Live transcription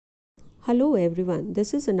Hello everyone,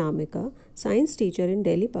 this is Anamika, science teacher in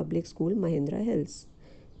Delhi Public School, Mahendra Hills.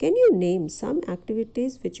 Can you name some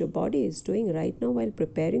activities which your body is doing right now while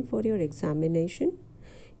preparing for your examination?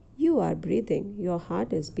 You are breathing, your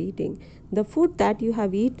heart is beating, the food that you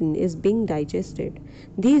have eaten is being digested.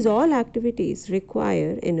 These all activities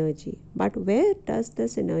require energy. But where does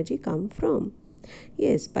this energy come from?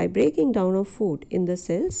 Yes, by breaking down of food in the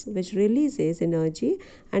cells, which releases energy,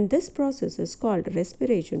 and this process is called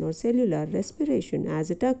respiration or cellular respiration as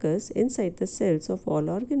it occurs inside the cells of all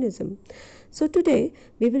organisms. So today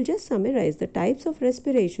we will just summarize the types of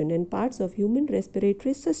respiration and parts of human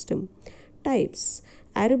respiratory system. Types: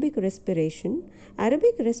 aerobic respiration.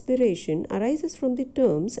 Aerobic respiration arises from the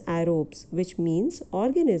terms aerobes, which means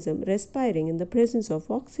organism respiring in the presence of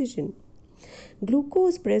oxygen.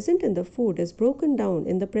 Glucose present in the food is broken down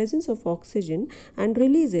in the presence of oxygen and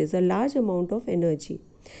releases a large amount of energy.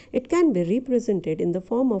 It can be represented in the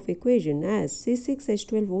form of equation as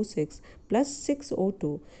C6H12O6 plus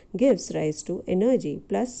 6O2 gives rise to energy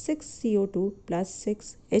plus 6CO2 plus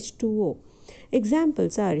 6H2O.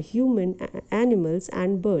 Examples are human, animals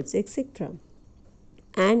and birds, etc.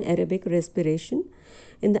 Anaerobic respiration.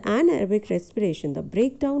 In the anaerobic respiration, the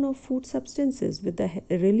breakdown of food substances with the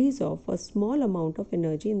release of a small amount of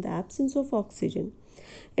energy in the absence of oxygen.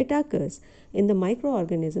 It occurs in the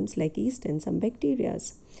microorganisms like yeast and some bacteria.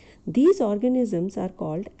 These organisms are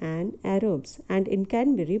called anaerobes and it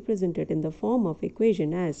can be represented in the form of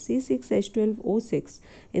equation as C6H12O6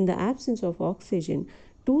 in the absence of oxygen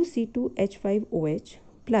 2C2H5OH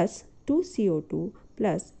plus 2CO2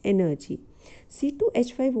 plus energy.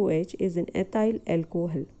 C2H5OH is an ethyl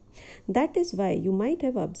alcohol. That is why you might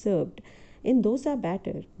have observed in dosa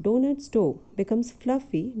batter, donuts dough becomes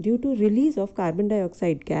fluffy due to release of carbon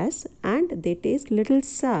dioxide gas and they taste little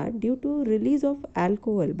sour due to release of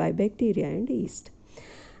alcohol by bacteria and yeast.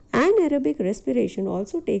 Anaerobic respiration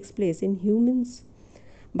also takes place in humans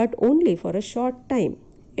but only for a short time.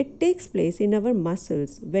 It takes place in our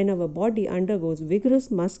muscles when our body undergoes vigorous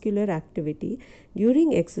muscular activity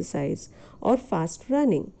during exercise or fast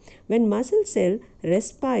running. When muscle cells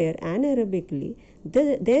respire anaerobically,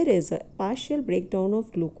 there is a partial breakdown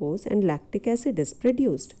of glucose and lactic acid is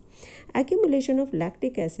produced. Accumulation of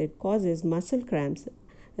lactic acid causes muscle cramps.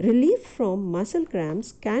 Relief from muscle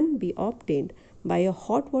cramps can be obtained by a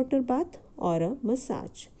hot water bath or a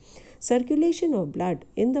massage. Circulation of blood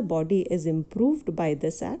in the body is improved by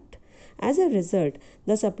this act. As a result,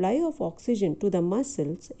 the supply of oxygen to the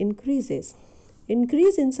muscles increases.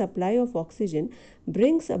 Increase in supply of oxygen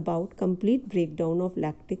brings about complete breakdown of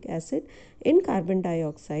lactic acid in carbon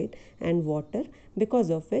dioxide and water, because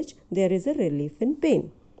of which there is a relief in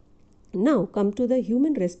pain. Now come to the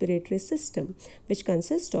human respiratory system, which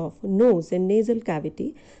consists of nose and nasal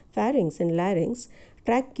cavity, pharynx and larynx,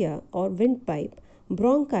 trachea or windpipe,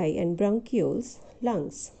 bronchi and bronchioles,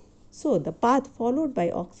 lungs. So the path followed by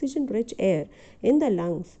oxygen-rich air in the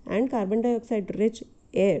lungs and carbon dioxide-rich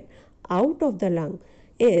air out of the lung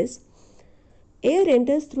is: air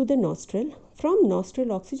enters through the nostril. From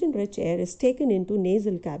nostril, oxygen-rich air is taken into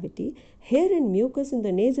nasal cavity. Hair and mucus in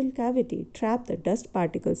the nasal cavity trap the dust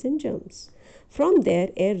particles and germs. From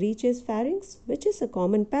there, air reaches pharynx, which is a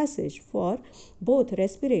common passage for both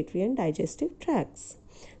respiratory and digestive tracts.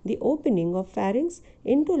 The opening of pharynx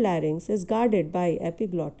into larynx is guarded by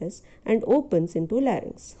epiglottis and opens into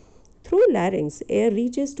larynx. Through larynx, air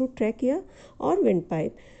reaches to trachea or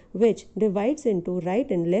windpipe, which divides into right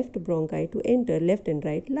and left bronchi to enter left and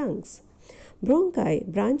right lungs. Bronchi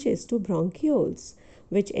branches to bronchioles,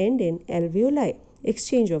 which end in alveoli.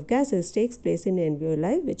 Exchange of gases takes place in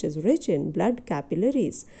alveoli, which is rich in blood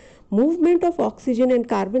capillaries. Movement of oxygen and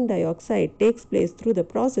carbon dioxide takes place through the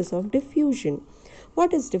process of diffusion.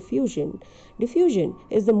 What is diffusion? Diffusion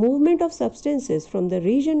is the movement of substances from the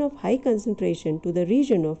region of high concentration to the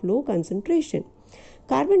region of low concentration.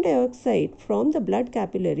 Carbon dioxide from the blood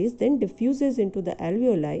capillaries then diffuses into the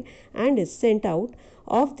alveoli and is sent out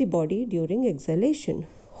of the body during exhalation.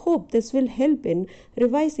 Hope this will help in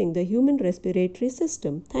revising the human respiratory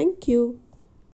system. Thank you.